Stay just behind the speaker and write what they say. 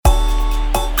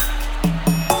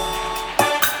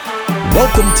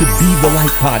Welcome to Be the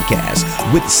Light Podcast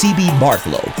with CB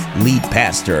Bartholow, lead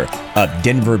pastor of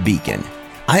Denver Beacon.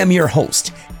 I am your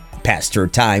host, Pastor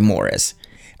Ty Morris.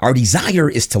 Our desire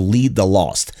is to lead the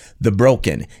lost, the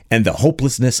broken, and the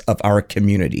hopelessness of our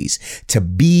communities, to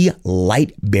be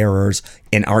light bearers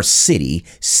in our city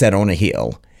set on a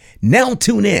hill. Now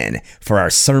tune in for our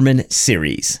sermon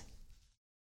series.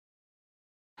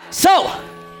 So,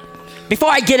 before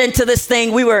I get into this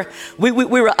thing, we were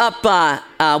up.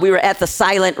 We were at the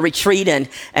silent retreat, and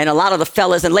a lot of the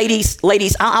fellas and ladies.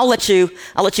 I'll let you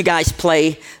guys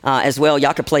play as well.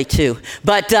 Y'all can play too.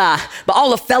 But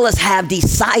all the fellas have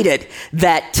decided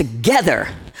that together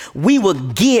we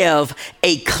will give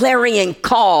a clarion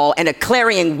call and a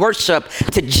clarion worship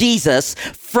to Jesus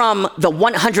from the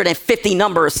 150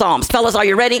 number of Psalms. Fellas, are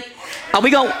you ready? Are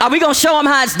we gonna show them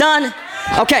how it's done?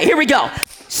 Okay, here we go.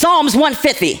 Psalms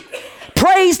 150.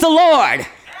 Praise the Lord.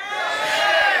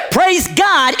 Praise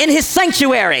God in his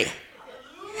sanctuary.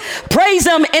 Praise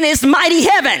him in his mighty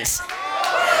heavens.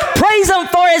 Praise him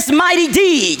for his mighty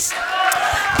deeds.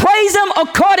 Praise him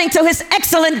according to his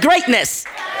excellent greatness.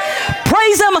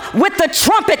 Praise him with the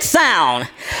trumpet sound.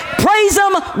 Praise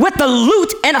him with the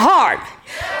lute and harp.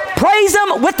 Praise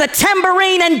him with the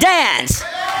tambourine and dance.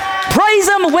 Praise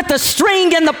him with the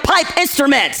string and the pipe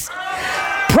instruments.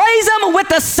 Praise him with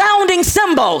the sounding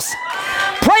cymbals.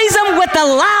 Praise him with the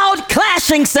loud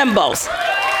clashing cymbals.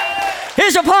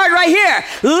 Here's your part right here.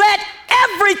 Let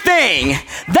everything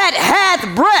that hath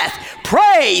breath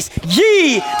praise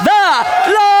ye the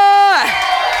Lord.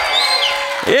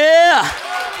 Yeah.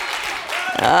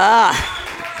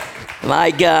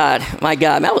 My God.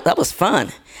 That was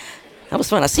fun. I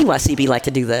see why CB like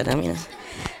to do that. I mean,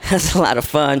 that's a lot of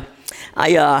fun.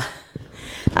 I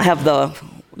have the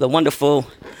wonderful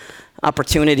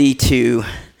opportunity to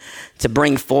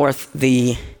bring forth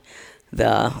the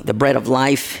bread of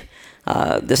life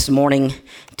this morning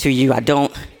to you. I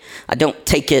don't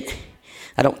take it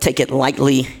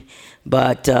lightly,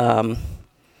 but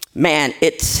man,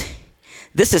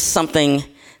 this is something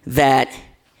that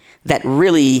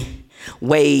really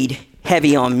weighed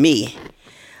heavy on me.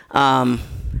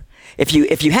 If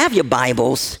you have your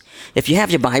Bibles, if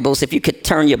you could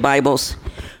turn your Bibles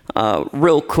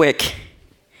real quick.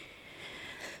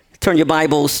 Turn your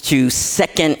Bibles to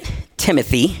 2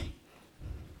 Timothy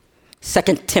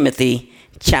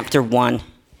chapter 1.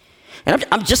 And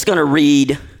I'm just going to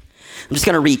read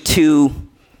two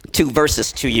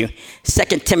verses to you.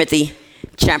 2 Timothy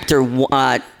chapter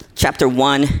 1,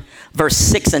 verse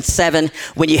 6 and 7.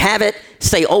 When you have it,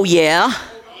 say, oh yeah.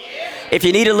 If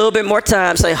you need a little bit more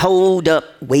time, say, hold up,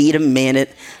 wait a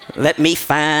minute. Let me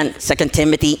find 2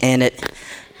 Timothy in it.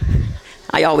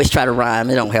 I always try to rhyme.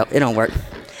 It don't help. It don't work.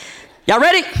 Y'all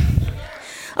ready?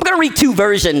 I'm going to read two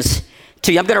versions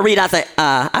to you. I'm going to read out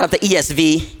of the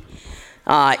ESV.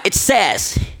 It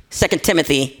says, 2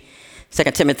 Timothy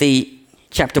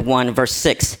chapter 1, verse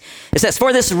 6. It says,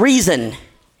 for this reason,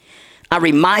 I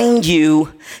remind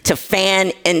you to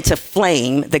fan into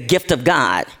flame the gift of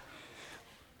God,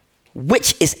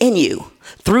 which is in you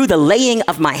through the laying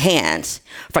of my hands.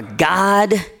 For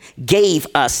God gave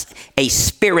us a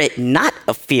spirit not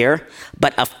of fear,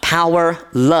 but of power,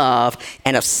 love,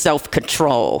 and of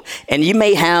self-control. And you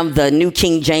may have the New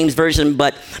King James Version,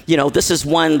 but this is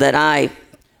one that I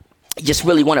just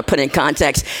really want to put in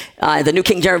context. The New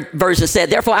King James Version said,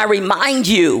 therefore I remind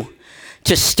you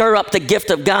to stir up the gift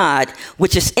of God,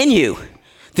 which is in you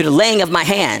through the laying of my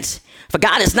hands. For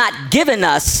God has not given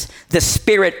us the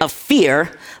spirit of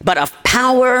fear, but of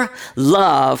power,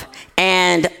 love,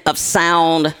 and of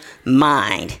sound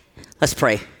mind. Let's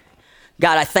pray.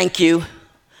 God, I thank you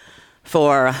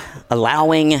for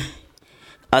allowing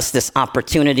us this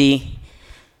opportunity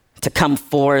to come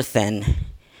forth and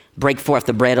break forth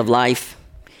the bread of life.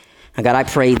 And God, I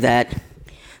pray that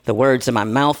the words of my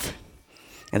mouth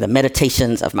and the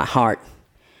meditations of my heart,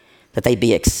 that they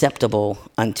be acceptable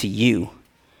unto you.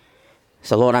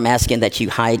 So, Lord, I'm asking that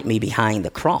you hide me behind the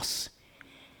cross.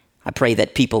 I pray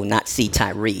that people not see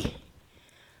Tyree.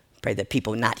 Pray that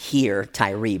people not hear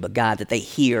Tyree, but God, that they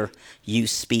hear you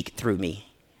speak through me.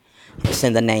 It's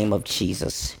in the name of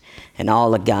Jesus. And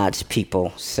all of God's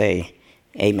people say,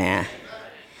 amen.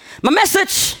 My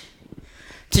message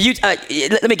to you,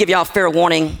 let me give y'all fair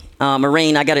warning.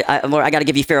 Maureen, I gotta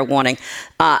give you fair warning.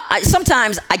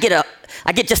 Sometimes I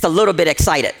get just a little bit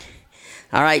excited.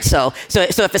 All right, so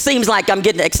if it seems like I'm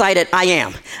getting excited, I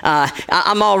am.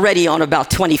 I'm already on about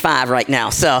 25 right now.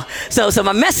 So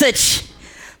my message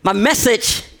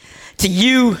to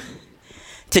you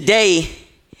today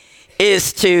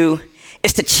is to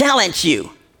challenge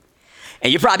you.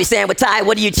 And you're probably saying, well, Ty,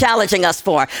 what are you challenging us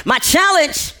for? My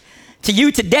challenge to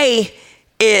you today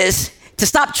is to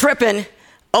stop tripping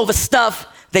over stuff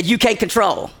that you can't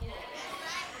control.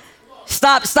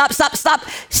 Stop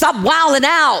wilding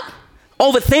out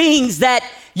over things that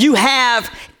you have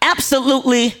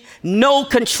absolutely no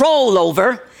control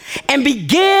over, and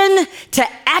begin to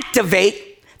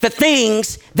activate the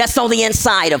things that's on the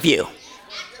inside of you.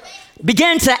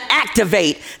 Begin to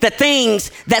activate the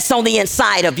things that's on the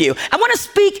inside of you. I want to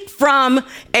speak from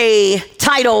a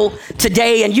title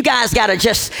today, and you guys got to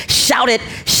just shout it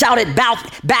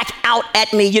back out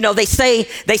at me. You know, they say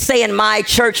in my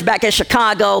church back in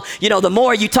Chicago, you know, the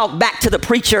more you talk back to the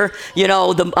preacher, you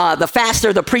know, the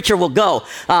faster the preacher will go.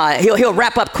 He'll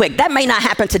wrap up quick. That may not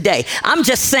happen today. I'm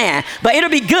just saying, but it'll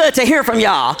be good to hear from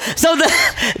y'all. So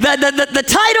the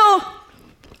title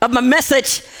of my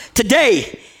message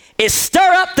today is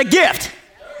Stir Up the Gift.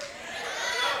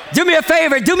 Do me a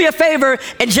favor,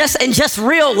 and just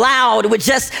real loud with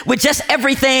just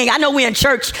everything. I know we in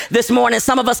church this morning.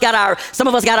 Some of us got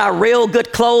our real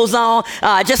good clothes on.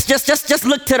 Just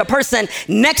look to the person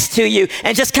next to you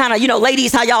and just kind of, you know,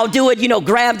 ladies, how y'all do it? You know,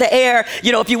 grab the air.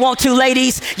 You know, if you want to,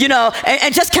 ladies. You know,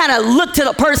 and just kind of look to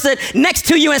the person next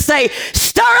to you and say,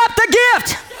 "Stir up the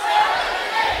gift."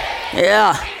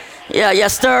 Yeah.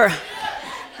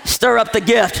 Stir up the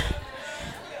gift.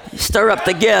 Stir up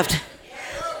the gift.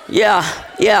 Yeah.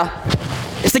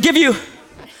 It's to give you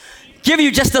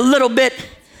just a little bit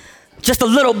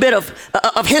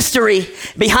of history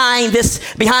behind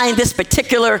this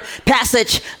particular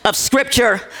passage of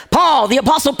scripture. Paul, the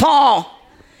Apostle Paul,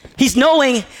 he's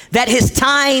knowing that his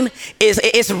time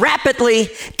is rapidly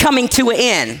coming to an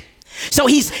end. So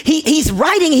he's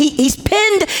writing,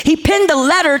 he penned a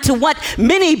letter to what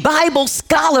many Bible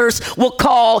scholars will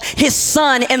call his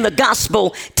son in the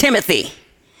gospel, Timothy.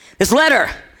 This letter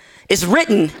is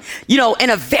written, you know, in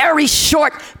a very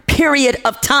short period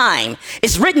of time.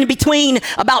 It's written between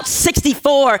about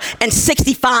 64 and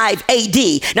 65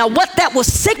 AD. Now, what that will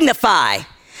signify,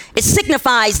 it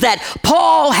signifies that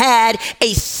Paul had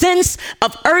a sense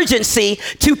of urgency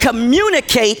to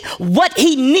communicate what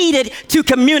he needed to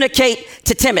communicate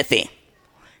to Timothy.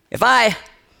 If I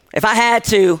had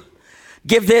to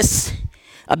give this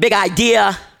a big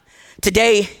idea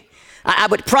today, I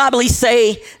would probably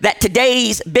say that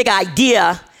today's big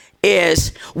idea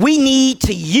is we need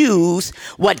to use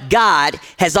what God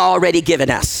has already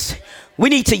given us. We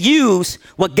need to use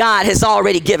what God has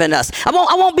already given us. I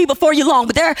won't be before you long,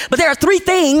 but there are three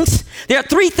things. There are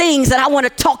three things that I want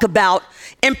to talk about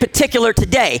in particular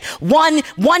today. One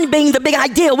being the big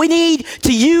idea. We need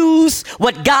to use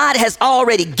what God has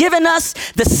already given us.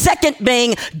 The second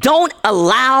being, don't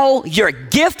allow your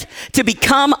gift to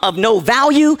become of no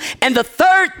value. And the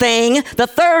third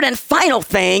and final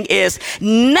thing is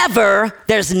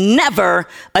there's never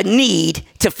a need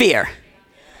to fear.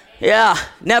 Yeah,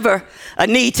 never a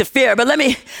need to fear. But let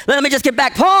me just get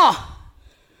back. Paul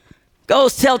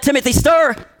goes tell Timothy,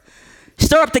 stir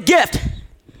up the gift.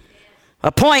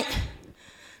 A point.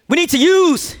 We need to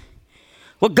use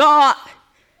what God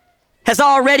has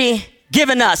already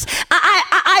given us.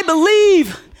 I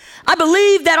believe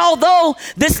that although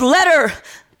this letter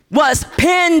was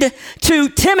penned to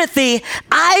Timothy,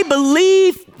 I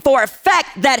believe for a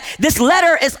fact that this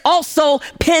letter is also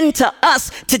penned to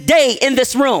us today in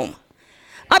this room.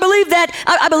 I believe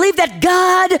that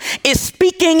God is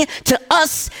speaking to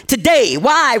us today.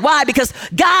 Why? Because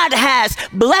God has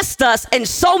blessed us in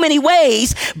so many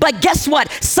ways, but guess what?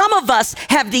 Some of us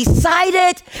have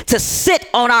decided to sit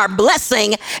on our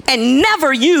blessing and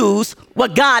never use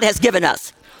what God has given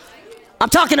us. I'm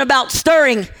talking about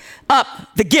stirring up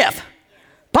the gift.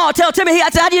 Paul tell Timothy, I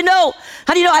said, how do you know?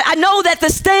 I know that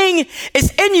this thing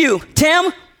is in you,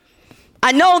 Tim.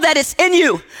 I know that it's in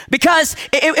you because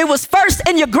it was first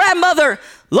in your grandmother,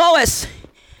 Lois.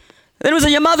 Then it was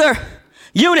in your mother,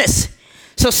 Eunice.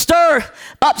 So stir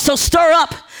up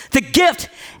the gift.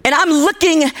 And I'm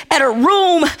looking at a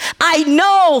room. I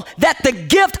know that the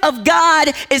gift of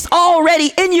God is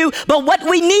already in you. But what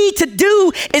we need to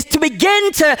do is to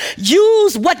begin to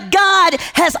use what God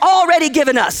has already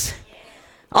given us.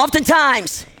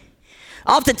 Oftentimes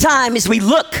we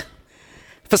look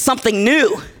for something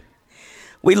new.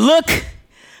 We look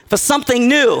for something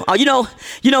new. Oh, you know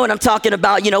what I'm talking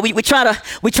about. You know, we try to,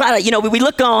 you know, we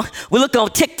look on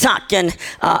TikTok and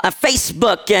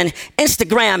Facebook and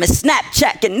Instagram and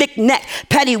Snapchat and knick-knack,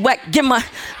 paddywhack, give my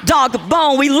dog a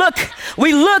bone. We look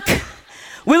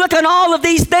on all of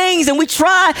these things and we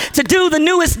try to do the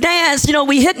newest dance. You know,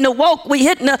 we hitting the woke, we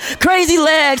hitting the crazy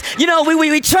legs. You know, we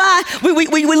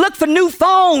look for new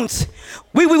phones.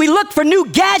 We look for new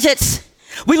gadgets.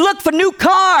 We look for new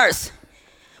cars.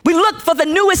 We look for the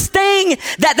newest thing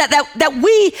that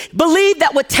we believe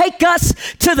that would take us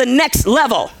to the next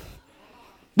level.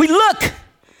 We look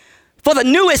for the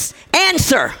newest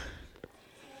answer.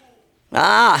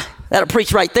 That'll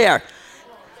preach right there.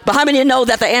 But how many of you know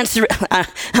that the answer,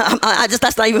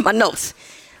 that's not even my notes.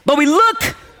 But we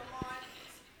look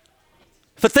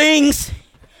for things,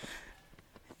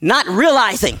 not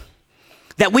realizing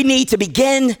that we need to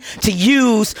begin to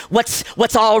use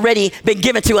what's already been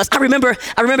given to us. I remember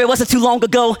it wasn't too long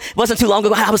ago. I was a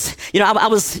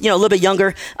little bit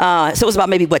younger. So it was about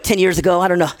maybe 10 years ago. I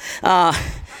don't know.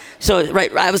 So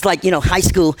right, I was like, high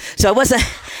school. So it wasn't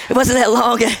that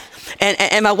long.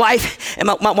 And my wife,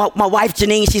 my wife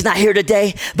Janine, she's not here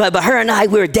today, but her and I,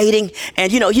 we were dating,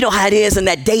 and you know how it is in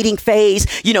that dating phase.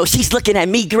 She's looking at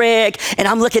me, Greg, and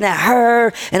I'm looking at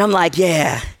her, and I'm like,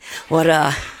 yeah, what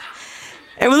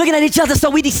and we're looking at each other. So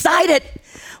we decided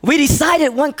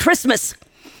one Christmas,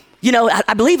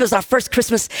 I believe it was our first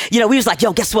Christmas, we was like,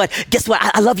 yo, guess what?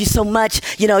 I love you so much.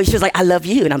 She was like, I love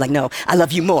you. And I'm like, no, I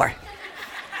love you more.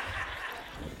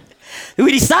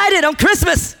 We decided on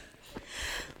Christmas,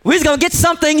 we was gonna get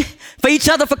something for each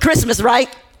other for Christmas, right?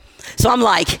 So I'm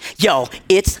like, yo,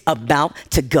 it's about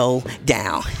to go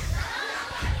down.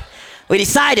 We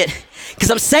decided, because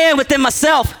I'm saying within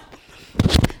myself,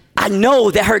 I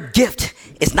know that her gift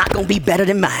is not gonna be better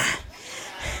than mine.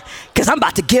 Because I'm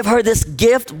about to give her this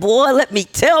gift, boy, let me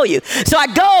tell you. So I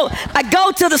go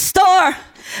to the store,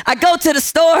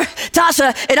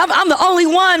 Tasha, and I'm the only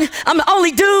one, I'm the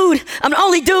only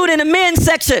dude in the men's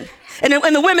section. And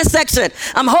in the women's section,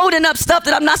 I'm holding up stuff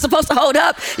that I'm not supposed to hold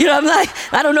up. I'm like,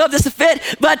 I don't know if this will fit,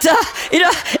 but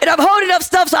and I'm holding up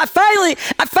stuff. So I finally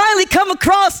come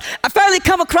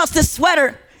across this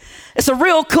sweater. It's a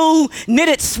real cool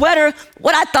knitted sweater.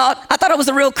 I thought it was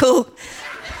a real cool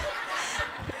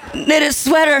knitted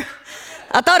sweater.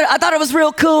 I thought it was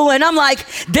real cool, and I'm like,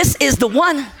 this is the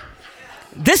one.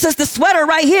 This is the sweater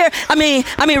right here. I mean,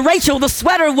 Rachel, the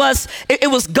sweater was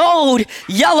gold,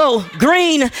 yellow,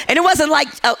 green, and it wasn't like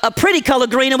a pretty color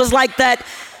green. It was like that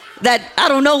I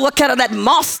don't know what kind of that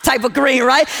moss type of green,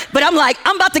 right? But I'm like,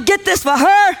 I'm about to get this for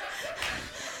her.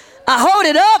 I hold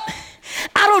it up.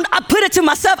 I put it to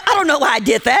myself. I don't know why I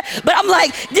did that, but I'm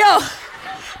like, yo,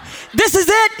 this is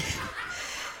it.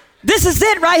 This is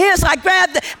it right here. So I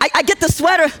get the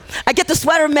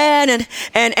sweater, man,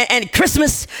 and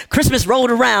Christmas rolled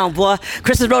around, boy.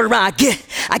 Christmas rolled around.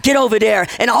 I get over there,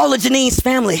 and all of Janine's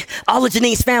family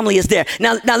is there.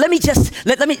 Now let me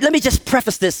just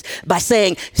preface this by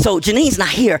saying, so Janine's not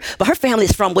here, but her family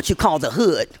is from what you call the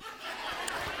hood.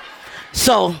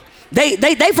 So they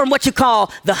from what you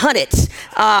call the hundreds.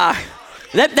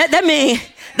 That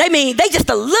mean they just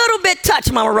a little bit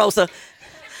touch, Mama Rosa.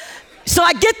 So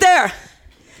I get there,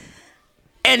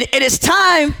 and it is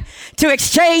time to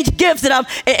exchange gifts,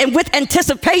 and with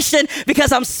anticipation,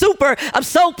 because I'm so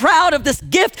proud of this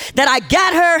gift that I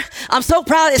got her. I'm so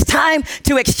proud. It's time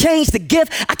to exchange the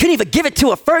gift. I couldn't even give it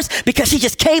to her first because she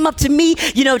just came up to me,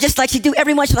 just like she do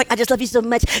every month. She's like, I just love you so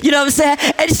much. You know what I'm saying?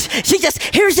 And she just,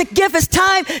 here's your gift. It's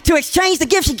time to exchange the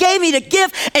gift. She gave me the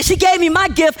gift, and she gave me my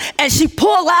gift, and she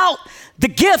pulled out the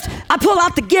gift. I pull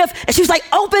out the gift, and she was like,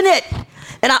 open it.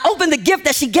 And I opened the gift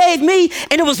that she gave me,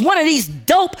 and it was one of these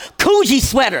dope Coogee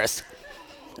sweaters.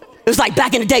 It was like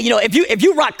back in the day, if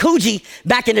you rock Coogee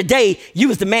back in the day, you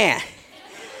was the man.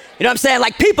 You know what I'm saying?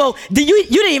 Like people, you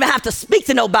didn't even have to speak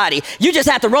to nobody. You just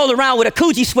had to roll around with a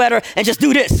Coogee sweater and just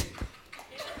do this.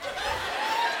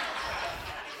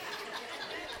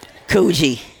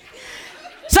 Coogee.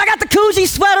 So I got the Coogee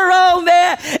sweater on,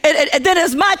 man, and then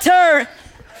it's my turn.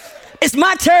 It's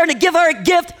my turn to give her a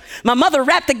gift. My mother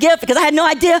wrapped the gift because I had no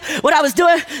idea what I was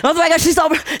doing. I was like,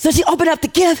 so she opened up the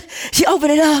gift. She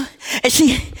opened it up, and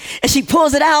she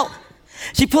pulls it out.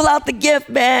 She pulled out the gift,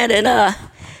 man, and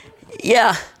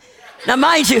yeah. Now,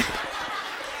 mind you,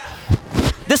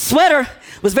 this sweater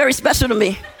was very special to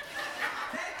me.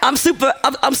 I'm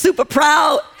super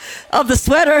proud of the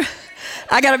sweater.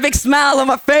 I got a big smile on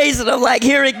my face, and I'm like,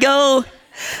 here it go.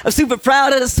 I'm super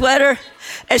proud of the sweater,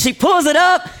 and she pulls it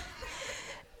up.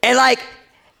 And like,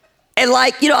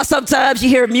 sometimes you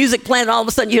hear music playing, and all of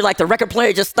a sudden you hear like the record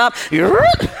player just stop.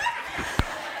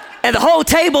 And the whole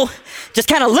table just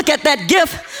kind of look at that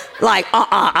gift like,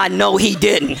 I know he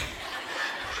didn't.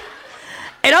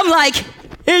 And I'm like,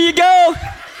 here you go.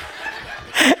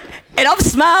 And I'm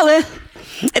smiling.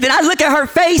 And then I look at her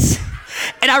face,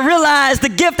 and I realize the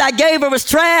gift I gave her was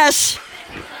trash.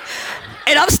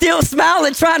 And I'm still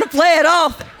smiling, trying to play it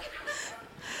off.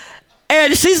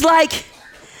 And she's like,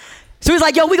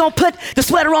 yo, we gonna put the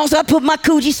sweater on. So I put my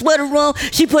Coogee sweater on.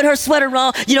 She put her sweater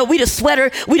on. We the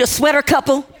sweater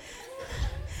couple.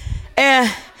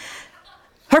 And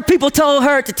her people told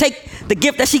her to take the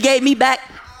gift that she gave me back.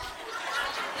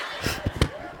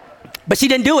 But she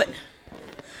didn't do it.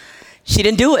 She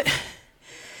didn't do it.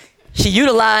 She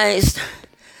utilized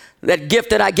that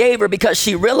gift that I gave her because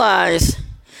she realized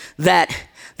that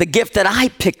the gift that I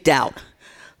picked out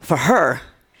for her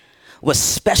was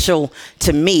special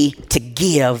to me to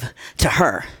give to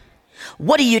her.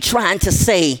 What are you trying to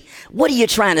say? What are you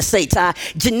trying to say, Ty?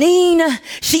 Janine,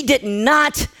 she did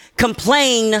not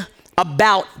complain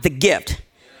about the gift.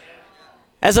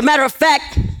 As a matter of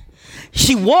fact,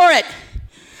 she wore it.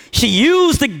 She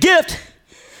used the gift.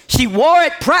 She wore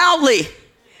it proudly.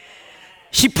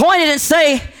 She pointed and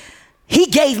say, he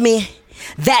gave me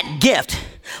that gift.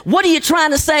 What are you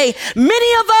trying to say?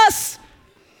 Many of us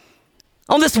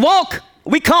on this walk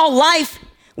we call life,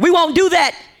 we won't do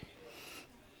that.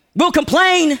 We'll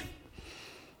complain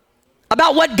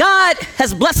about what God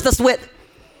has blessed us with.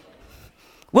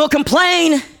 We'll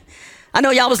complain. I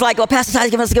know y'all was like, well, Pastor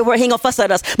Ty's giving us a good word. He ain't gonna fuss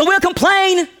at us. But we'll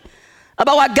complain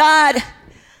about what God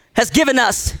has given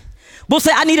us. We'll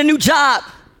say, I need a new job.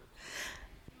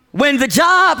 When the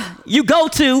job you go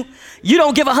to, you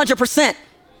don't give 100%.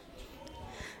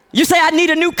 You say, I need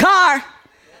a new car.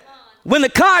 When the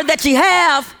car that you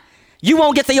have, you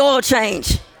won't get the oil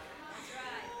change.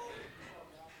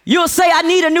 You'll say, I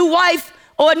need a new wife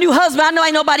or a new husband. I know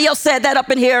ain't nobody else said that up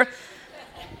in here.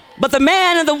 But the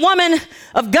man and the woman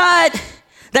of God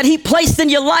that he placed in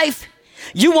your life,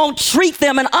 you won't treat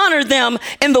them and honor them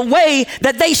in the way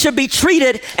that they should be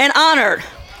treated and honored.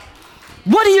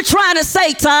 What are you trying to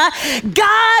say, Ty?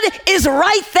 God is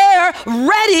right there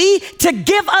ready to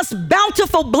give us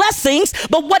bountiful blessings,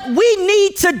 but what we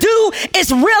need to do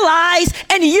is realize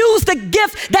and use the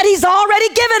gift that he's already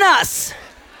given us.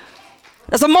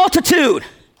 There's a multitude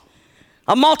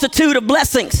of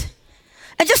blessings.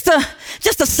 And just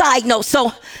a side note,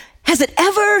 so has it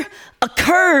ever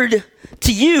occurred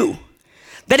to you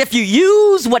that if you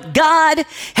use what God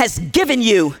has given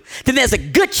you, then there's a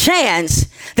good chance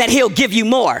that he'll give you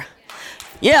more?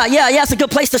 Yeah, it's a good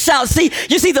place to shout.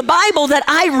 You see, the Bible that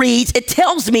I read, it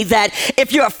tells me that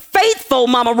if you're faithful,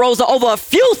 Mama Rosa, over a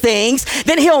few things,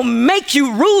 then he'll make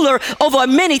you ruler over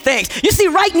many things. You see,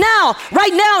 right now,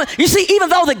 you see, even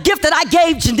though the gift that I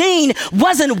gave Janine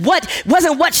wasn't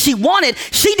what she wanted,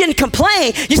 she didn't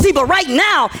complain. You see, but right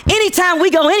now, anytime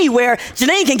we go anywhere,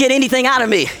 Janine can get anything out of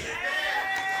me.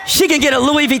 She can get a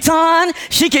Louis Vuitton,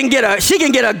 she can get a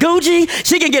Gucci,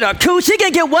 she can get a Coach, she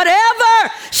can get whatever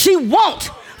she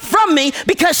wants from me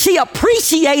because she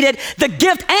appreciated the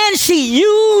gift and she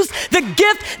used the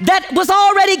gift that was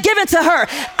already given to her.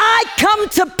 I come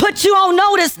to put you on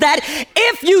notice that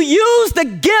if you use the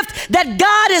gift that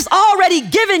God has already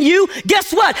given you,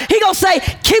 guess what? He gonna say,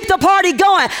 keep the party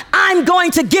going. I'm going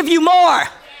to give you more.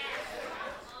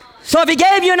 So if he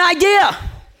gave you an idea,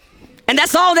 and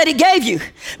that's all that he gave you,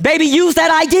 baby, use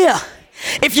that idea.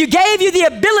 If you gave you the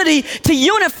ability to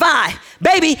unify,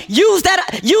 baby, use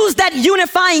that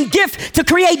unifying gift to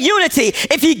create unity.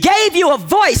 If he gave you a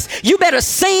voice, you better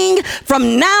sing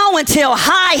from now until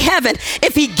high heaven.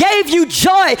 If he gave you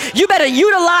joy, you better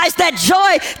utilize that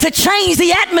joy to change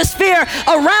the atmosphere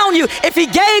around you. If he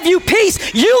gave you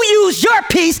peace, you use your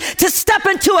peace to step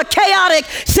into a chaotic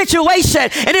situation.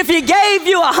 And if he gave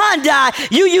you a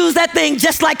Hyundai, you use that thing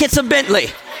just like it's a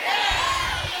Bentley.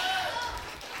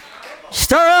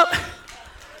 Stir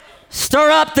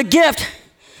up the gift.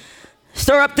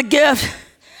 Stir up the gift.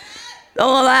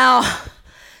 Don't allow.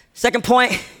 Second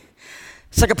point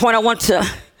I want to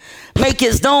make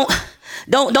is don't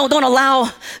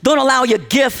allow your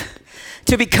gift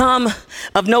to become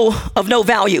of no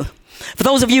value. For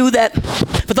those of you that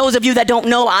don't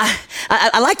know,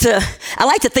 I like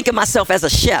to think of myself as a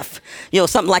chef.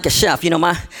 Something like a chef.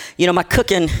 My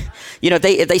cooking.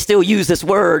 They still use this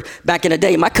word back in the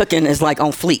day. My cooking is like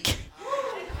on fleek.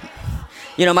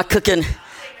 My cooking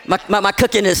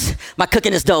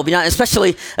is dope.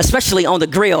 Especially on the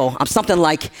grill. I'm something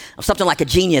like a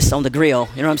genius on the grill.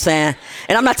 You know what I'm saying?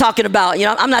 And I'm not talking about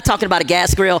a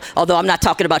gas grill. Although I'm not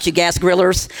talking about you gas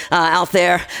grillers out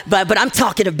there. But I'm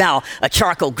talking about a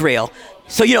charcoal grill.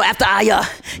 So after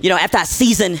I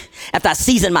season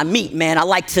my meat, man, I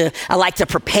like to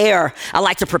prepare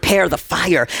the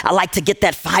fire. I like to get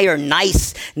that fire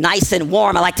nice and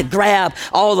warm. I like to grab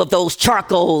all of those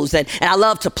charcoals and I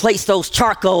love to place those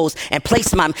charcoals and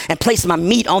place my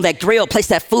meat on that grill, place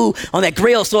that food on that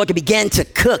grill so it can begin to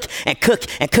cook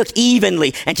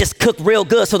evenly and just cook real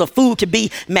good so the food can be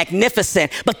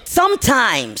magnificent. But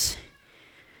sometimes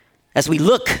as we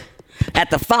look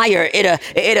at the fire,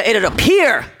 it'll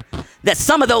appear that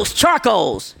some of those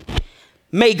charcoals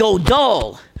may go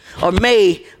dull. or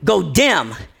may go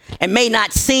dim and may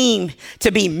not seem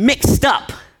to be mixed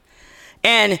up.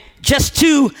 And just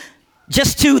to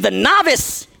the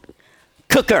novice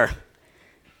cooker,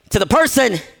 to the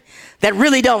person that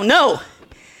really don't know,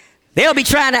 they'll be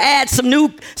trying to add some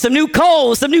new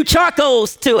coals, some new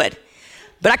charcoals to it.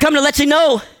 But I come to let you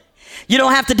know, you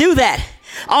don't have to do that.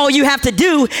 All you have to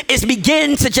do is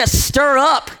begin to just stir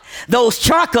up those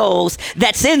charcoals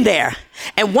that's in there.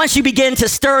 And once you begin to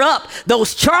stir up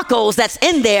those charcoals that's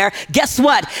in there, guess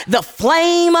what? The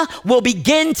flame will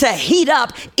begin to heat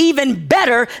up even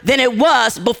better than it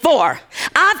was before.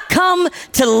 I've come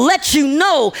to let you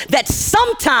know that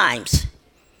sometimes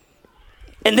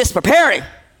in this preparing,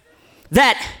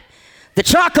 that the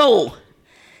charcoal,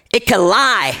 it can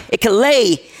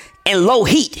lay in low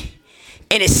heat,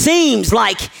 and it seems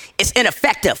like it's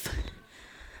ineffective.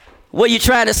 What are you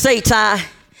trying to say, Ty?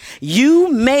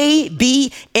 You may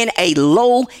be in a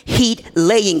low heat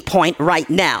laying point right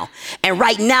now. And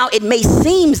right now it may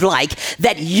seem like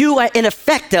that you are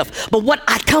ineffective. But what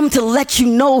I come to let you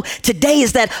know today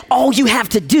is that all you have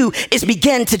to do is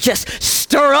begin to just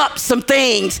stir up some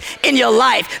things in your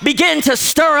life. Begin to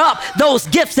stir up those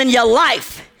gifts in your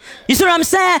life. You see what I'm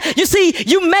saying? You see,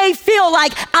 you may feel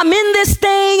like I'm in this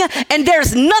thing and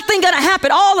there's nothing going to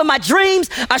happen. All of my dreams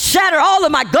are shattered. All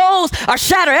of my goals are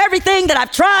shattered. Everything that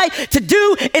I've tried to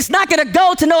do, it's not going to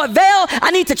go to no avail.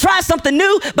 I need to try something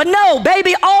new. But no,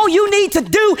 baby, all you need to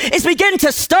do is begin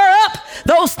to stir up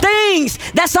those things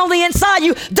that's on the inside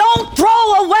you. Don't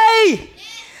throw away.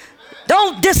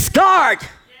 Don't discard.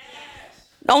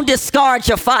 Don't discard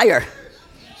your fire.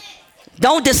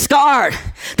 Don't discard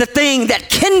the thing that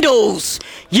kindles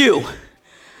you.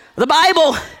 The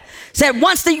Bible said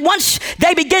once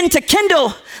they begin to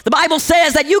kindle, the Bible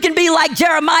says that you can be like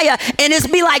Jeremiah and it's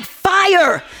be like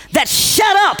fire that's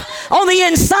shut up on the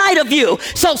inside of you.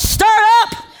 So stir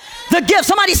up the gift.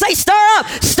 Somebody say stir up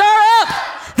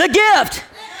the gift.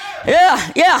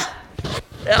 Yeah.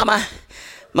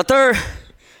 My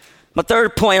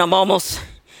third point, I'm almost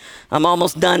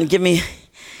done. Give me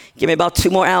about 2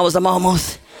 more hours. I'm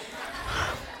almost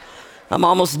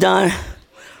done.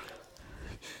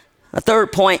 A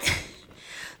third point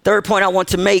I want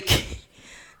to make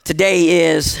today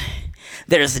is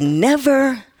there's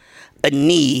never a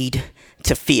need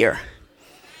to fear.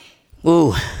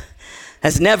 Ooh,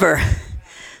 there's never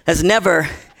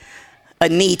a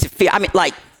need to fear. I mean,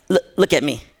 like, look at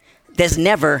me. There's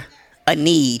never a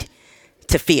need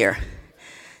to fear.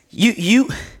 You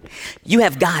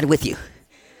have God with you.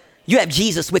 You have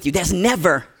Jesus with you. There's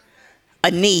never a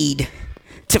need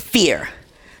to fear.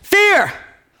 Fear,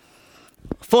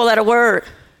 4-letter word,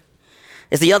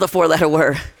 is the other 4-letter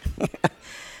word.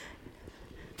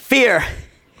 Fear,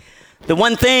 the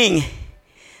one thing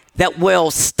that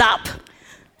will stop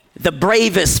the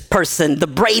bravest person, the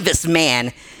bravest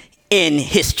man in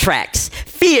his tracks.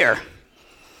 Fear,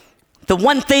 the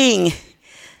one thing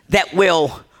that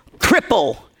will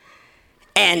cripple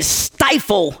and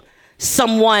stifle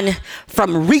someone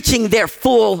from reaching their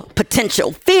full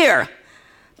potential. Fear,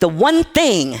 the one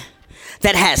thing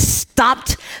that has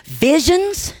stopped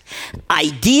visions,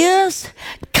 ideas,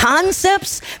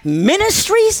 concepts,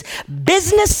 ministries,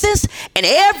 businesses, and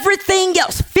everything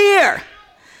else. Fear.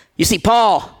 You see,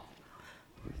 Paul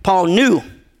knew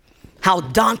how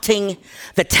daunting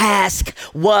the task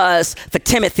was for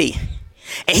Timothy.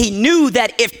 And he knew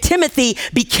that if Timothy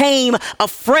became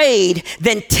afraid,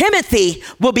 then Timothy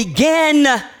will begin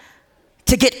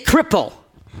to get crippled.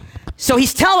 So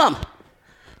he's telling him,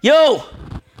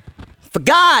 for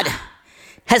God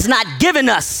has not given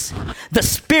us the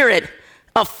spirit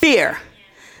of fear.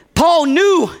 Paul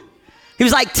knew. He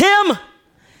was like, Tim,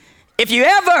 if you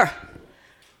ever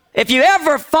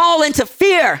fall into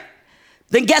fear,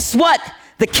 then guess what?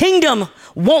 The kingdom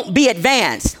won't be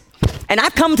advanced. And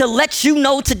I've come to let you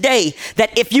know today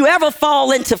that if you ever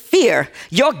fall into fear,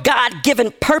 your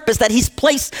God-given purpose that he's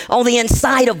placed on the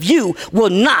inside of you will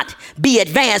not be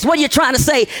advanced. What are you trying to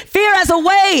say? Fear as a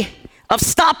way of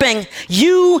stopping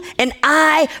you and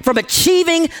I from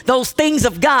achieving those things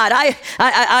of God.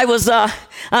 I was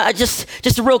just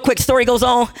a real quick story goes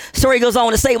on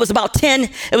to say it was about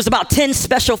 10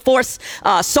 special force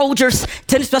soldiers,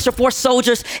 10 special force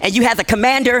soldiers, and you had the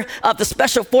commander of the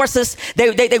special forces.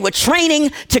 They were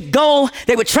training to go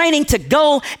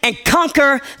and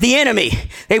conquer the enemy.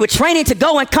 They were training to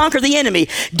go and conquer the enemy.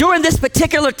 During this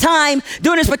particular time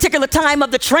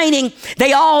of the training,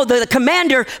 the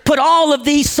commander put all of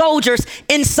these soldiers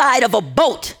inside of a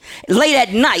boat late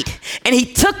at night, and he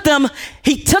took them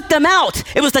out.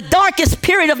 It was the darkest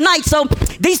period of night, so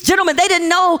these gentlemen, they didn't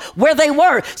know where they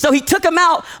were. So he took them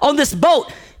out on this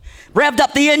boat. revved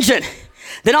up the engine.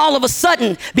 Then all of a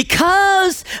sudden,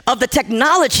 because of the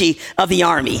technology of the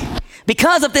army,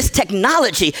 because of this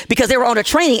technology, because they were on a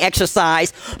training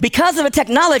exercise, because of the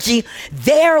technology,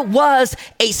 there was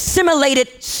a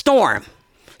simulated storm.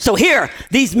 So here,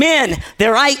 these men,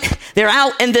 they're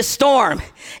out in this storm.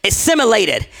 It's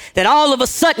simulated. Then all of a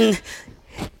sudden,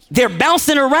 they're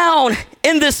bouncing around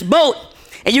in this boat.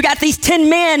 And you got these 10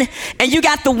 men, and you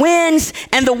got the winds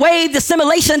and the wave, the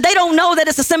simulation. They don't know that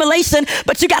it's a simulation,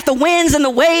 but you got the winds and the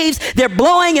waves. They're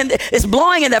blowing, and it's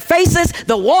blowing in their faces.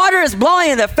 The water is blowing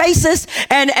in their faces.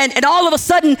 And all of a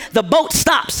sudden, the boat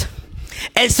stops.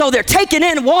 And so they're taking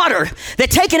in water. They're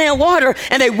taking in water,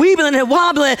 and they're weaving and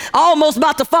wobbling, almost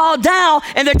about to fall down.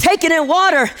 And they're taking in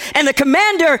water. And the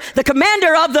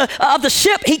commander of the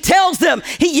ship, he tells them,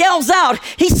 he yells out,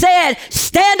 he said,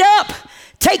 "Stand up,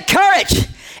 take courage,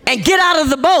 and get out of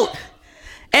the boat."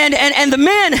 And the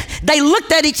men, they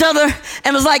looked at each other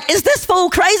and was like, "Is this fool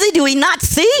crazy? Do he not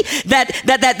see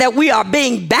that we are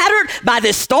being battered by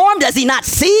this storm? Does he not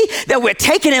see that we're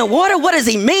taking in water? What does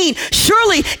he mean?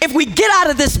 Surely if we get out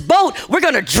of this boat, we're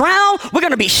going to drown. We're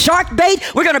going to be shark bait.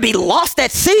 We're going to be lost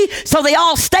at sea." So they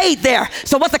all stayed there.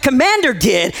 So what the commander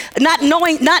did,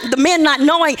 the men not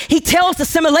knowing, he tells the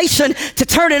simulation to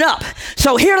turn it up.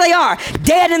 So here they are,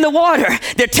 dead in the water.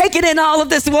 They're taking in all of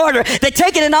this water. They're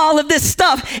taking in all of this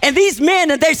stuff. And these men,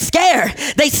 they're scared.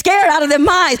 They scared out of their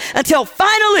minds until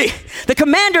finally the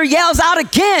commander yells out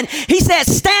again. He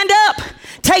says, "Stand up,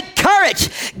 take courage,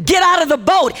 get out of the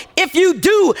boat. If you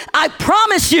do, I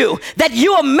promise you that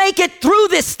you will make it through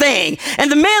this thing."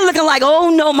 And the men looking like,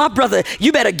 "Oh no, my brother,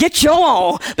 you better get your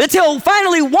own." Until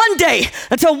finally one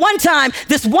time,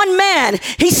 this one man,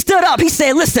 he stood up. He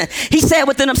said, listen, he said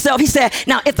within himself, he said,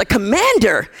 "Now if the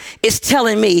commander is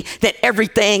telling me that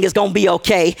everything is going to be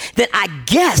okay, then I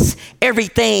guess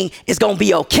everything is going to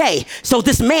be okay." So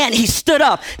this man, he stood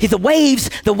up. The waves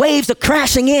are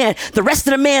crashing in. The rest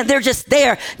of the men, they're just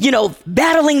there,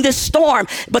 battling this storm.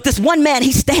 But this one man,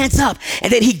 he stands up,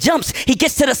 and then he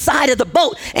gets to the side of the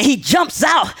boat, and he jumps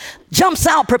out,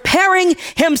 preparing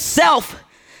himself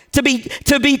to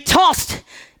be tossed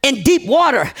in deep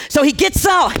water. So he gets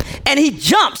out and he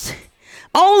jumps,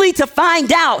 only to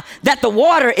find out that the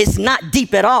water is not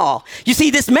deep at all. You see,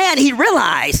 this man, he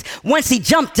realized once he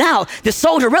jumped out, the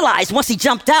soldier realized once he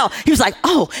jumped out, he was like,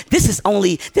 "Oh, this is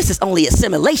only a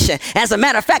simulation." As a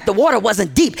matter of fact, the water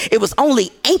wasn't deep. It was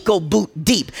only ankle boot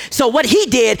deep. So what he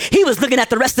did, he was looking at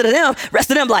the rest of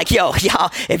them like, "Yo,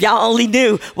 y'all, if y'all only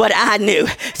knew what I knew."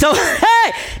 So,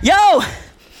 hey, yo,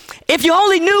 if you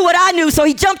only knew what I knew. So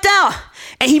he jumped out.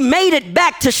 And he made it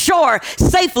back to shore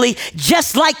safely,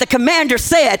 just like the commander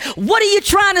said. What are you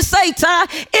trying to say, Ty?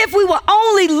 If we will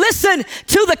only listen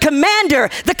to the commander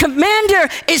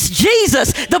is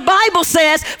Jesus. The Bible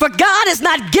says, "For God has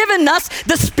not given us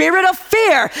the spirit of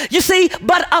fear," you see,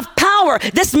 "but of power."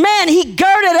 This man, he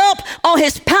girded up on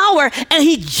his power, and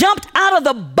he jumped out of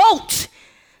the boat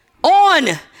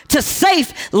on to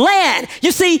safe land.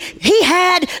 You see, he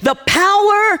had the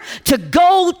power to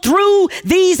go through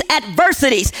these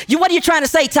adversities. What are you trying to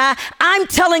say, Ty? I'm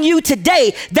telling you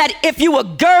today that if you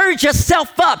would gird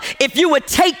yourself up, if you would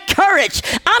take courage.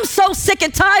 I'm so sick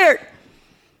and tired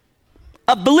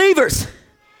of believers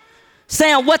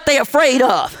saying what they're afraid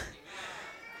of.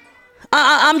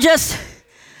 I'm just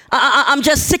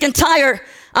sick and tired.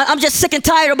 I'm just sick and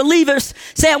tired of believers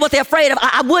saying what they're afraid of.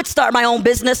 I would start my own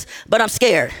business, but I'm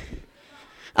scared.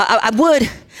 I would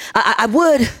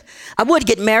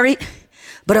get married,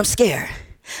 but I'm scared.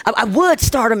 I would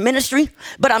start a ministry,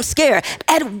 but I'm scared.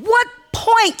 At what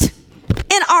point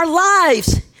in our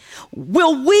lives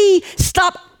will we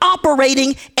stop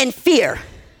operating in fear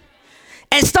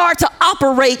and start to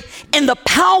operate in the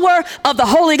power of the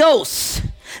Holy Ghost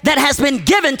that has been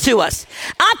given to us?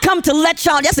 I come to let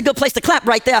y'all, that's a good place to clap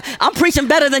right there. I'm preaching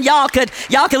better than y'all could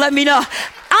let me know.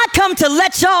 I come to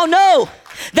let y'all know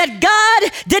that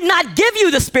God did not give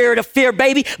you the spirit of fear,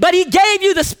 baby, but he gave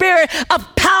you the spirit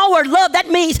of power, love.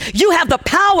 That means you have the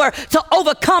power to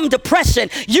overcome depression.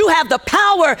 You have the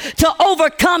power to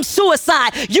overcome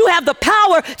suicide. You have the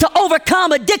power to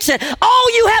overcome addiction.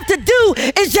 All you have to do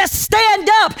is just stand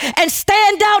up and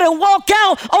stand out and walk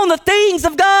out on the things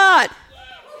of God.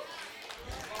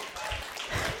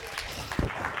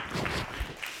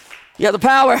 You have the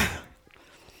power.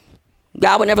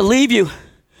 God will never leave you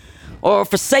or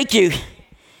forsake you.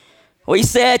 Well, he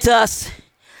said to us,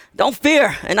 "Don't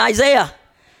fear," in Isaiah,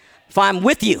 "for I'm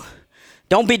with you.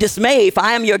 Don't be dismayed, for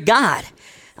I am your God.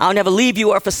 I'll never leave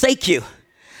you or forsake you."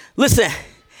 Listen,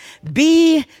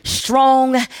 be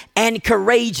strong and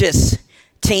courageous,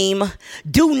 team.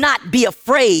 Do not be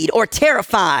afraid or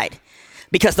terrified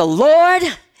Because the Lord,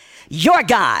 your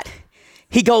God,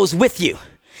 he goes with you.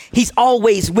 He's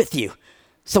always with you.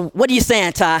 So what are you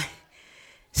saying, Ty?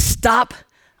 Stop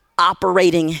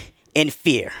operating in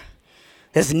fear.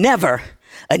 There's never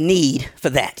a need for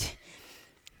that.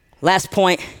 Last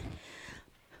point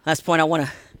I want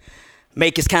to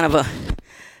make is kind of a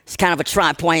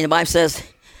try point. The Bible says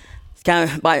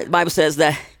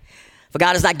that for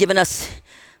God has not given us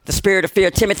the spirit of fear.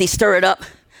 Timothy, stir it up.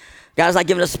 God has not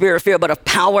given us a spirit of fear, but of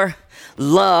power,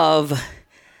 love.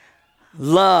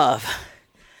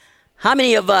 How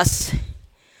many of us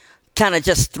kind of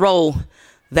just throw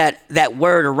that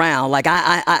word around? Like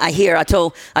I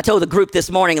told the group this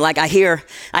morning, like I hear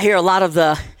a lot of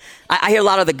the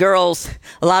girls,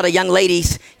 a lot of young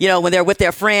ladies, when they're with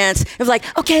their friends, it was like,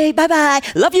 okay, bye-bye,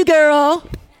 love you, girl,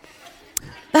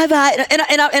 bye-bye.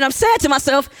 And I'm sad to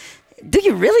myself, do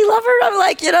you really love her? I'm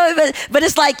like, but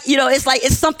it's like,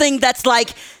 it's something that's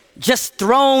like just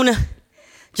thrown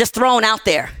out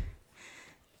there.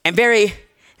 And very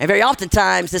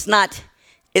oftentimes it's not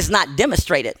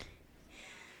demonstrated.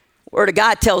 Word of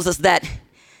God tells us that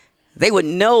they would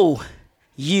know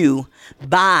you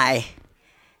by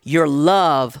your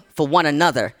love for one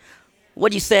another.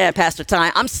 What are you saying, Pastor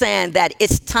Ty? I'm saying that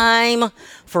it's time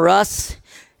for us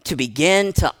to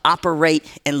begin to operate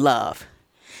in love.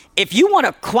 If you want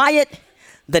to quiet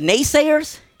the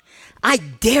naysayers, I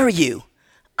dare you,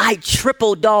 I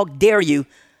triple dog dare you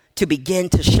to begin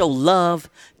to show love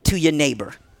to your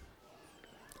neighbor.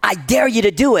 I dare you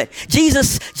to do it.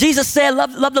 Jesus said,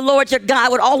 love the Lord your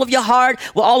God with all of your heart,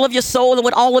 with all of your soul, and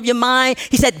with all of your mind.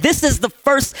 He said, this is the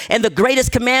first and the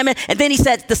greatest commandment. And then he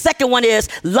said, the second one is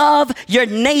love your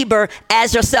neighbor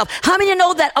as yourself. How many of you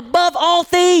know that above all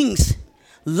things,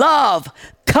 love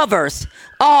covers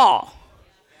all?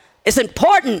 It's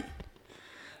important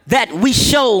that we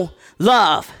show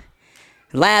love.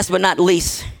 Last but not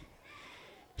least,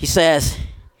 he says,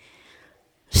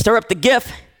 stir up the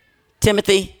gift,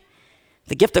 Timothy,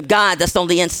 the gift of God that's on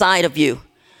the inside of you.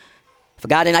 For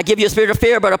God did not give you a spirit of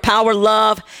fear, but a power,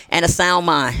 love, and a sound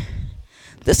mind.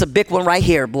 This is a big one right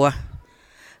here, boy.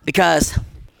 Because,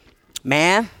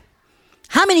 man,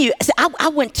 how many of you, see, I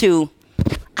went to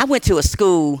a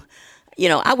school,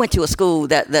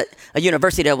 a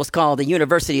university that was called the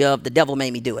University of the Devil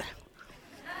Made Me Do It.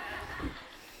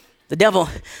 The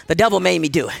devil made me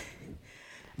do it.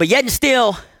 But yet and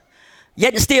still,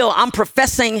 I'm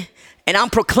professing and I'm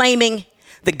proclaiming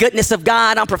the goodness of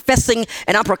God. I'm professing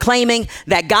and I'm proclaiming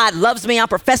that God loves me. I'm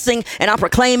professing and I'm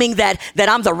proclaiming that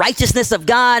I'm the righteousness of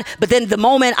God. But then the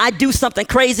moment I do something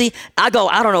crazy, I go,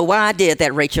 I don't know why I did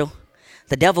that, Rachel.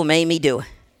 The devil made me do it.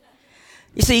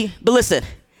 You see, but listen,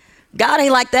 God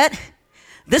ain't like that.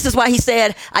 This is why he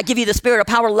said, I give you the spirit of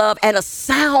power, love, and a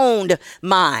sound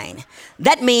mind.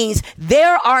 That means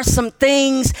there are some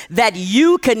things that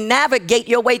you can navigate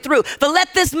your way through. But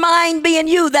let this mind be in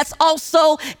you that's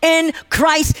also in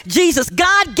Christ Jesus.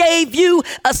 God gave you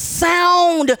a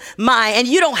sound mind, and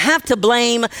you don't have to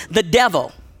blame the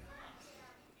devil.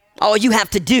 All you have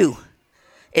to do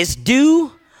is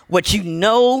do what you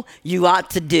know you ought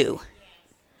to do.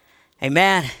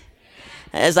 Amen.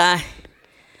 As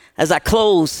I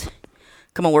close,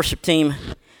 come on, worship team.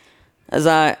 As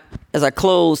I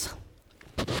close,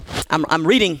 I'm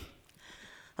reading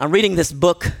this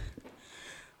book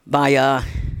by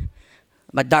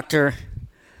Dr.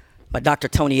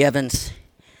 Tony Evans,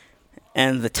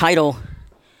 and the title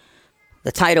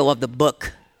of the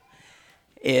book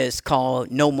is called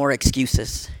No More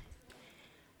Excuses.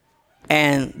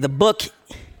 And the book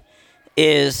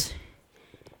is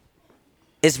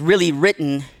really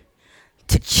written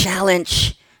to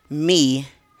challenge me,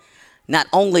 not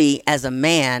only as a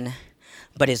man,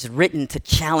 but it's written to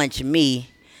challenge me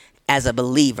as a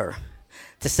believer.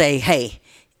 To say, hey,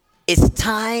 it's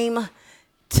time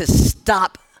to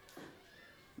stop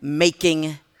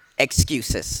making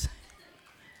excuses.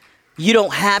 You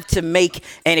don't have to make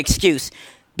an excuse,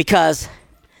 because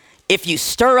if you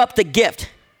stir up the gift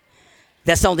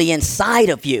that's on the inside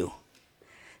of you,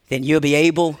 then you'll be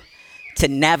able to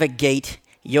navigate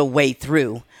your way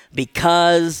through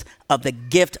because of the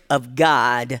gift of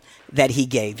God that he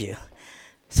gave you.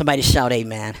 Somebody shout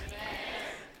amen.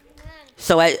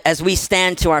 So as we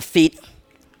stand to our feet,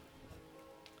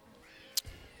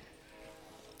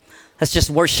 let's just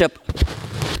worship.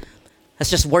 Let's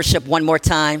just worship one more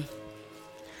time.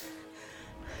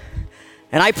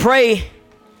 And I pray,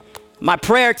 my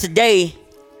prayer today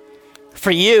for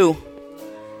you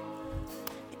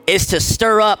is to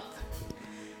stir up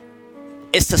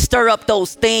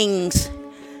those things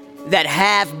that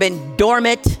have been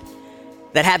dormant,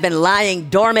 that have been lying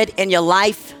dormant in your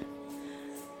life.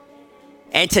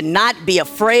 and to not be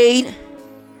afraid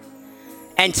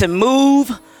and to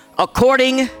move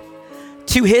according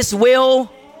to his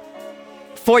will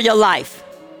for your life.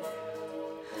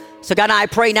 So God, I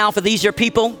pray now for these your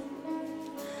people.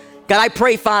 God, I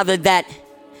pray, Father, that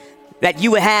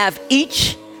you would have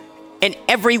each and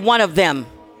every one of them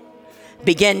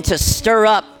begin to stir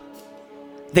up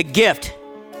the gift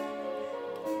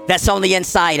that's on the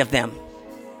inside of them.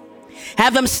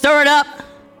 Have them stir it up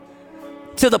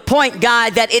to the point,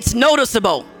 God, that it's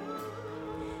noticeable,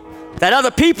 that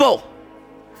other people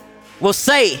will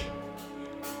say,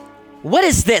 what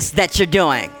is this that you're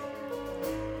doing?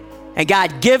 And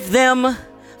God, give them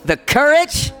the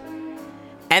courage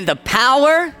and the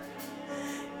power,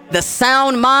 the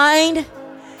sound mind,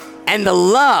 and the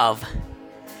love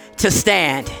to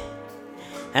stand.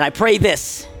 And I pray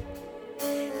this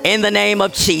in the name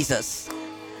of Jesus.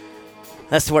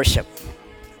 Let's worship.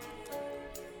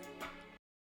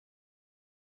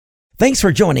 Thanks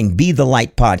for joining Be the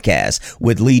Light podcast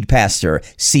with lead pastor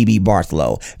CB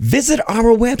Bartholow. Visit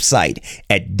our website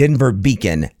at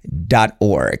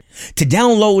denverbeacon.org. To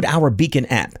download our Beacon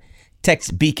app,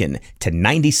 text Beacon to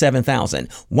 97,000.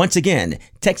 Once again,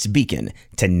 text Beacon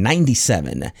to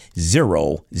 97000.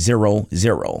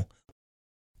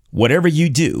 Whatever you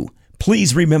do,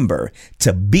 please remember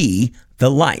to be the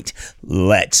light.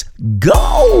 Let's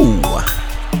go!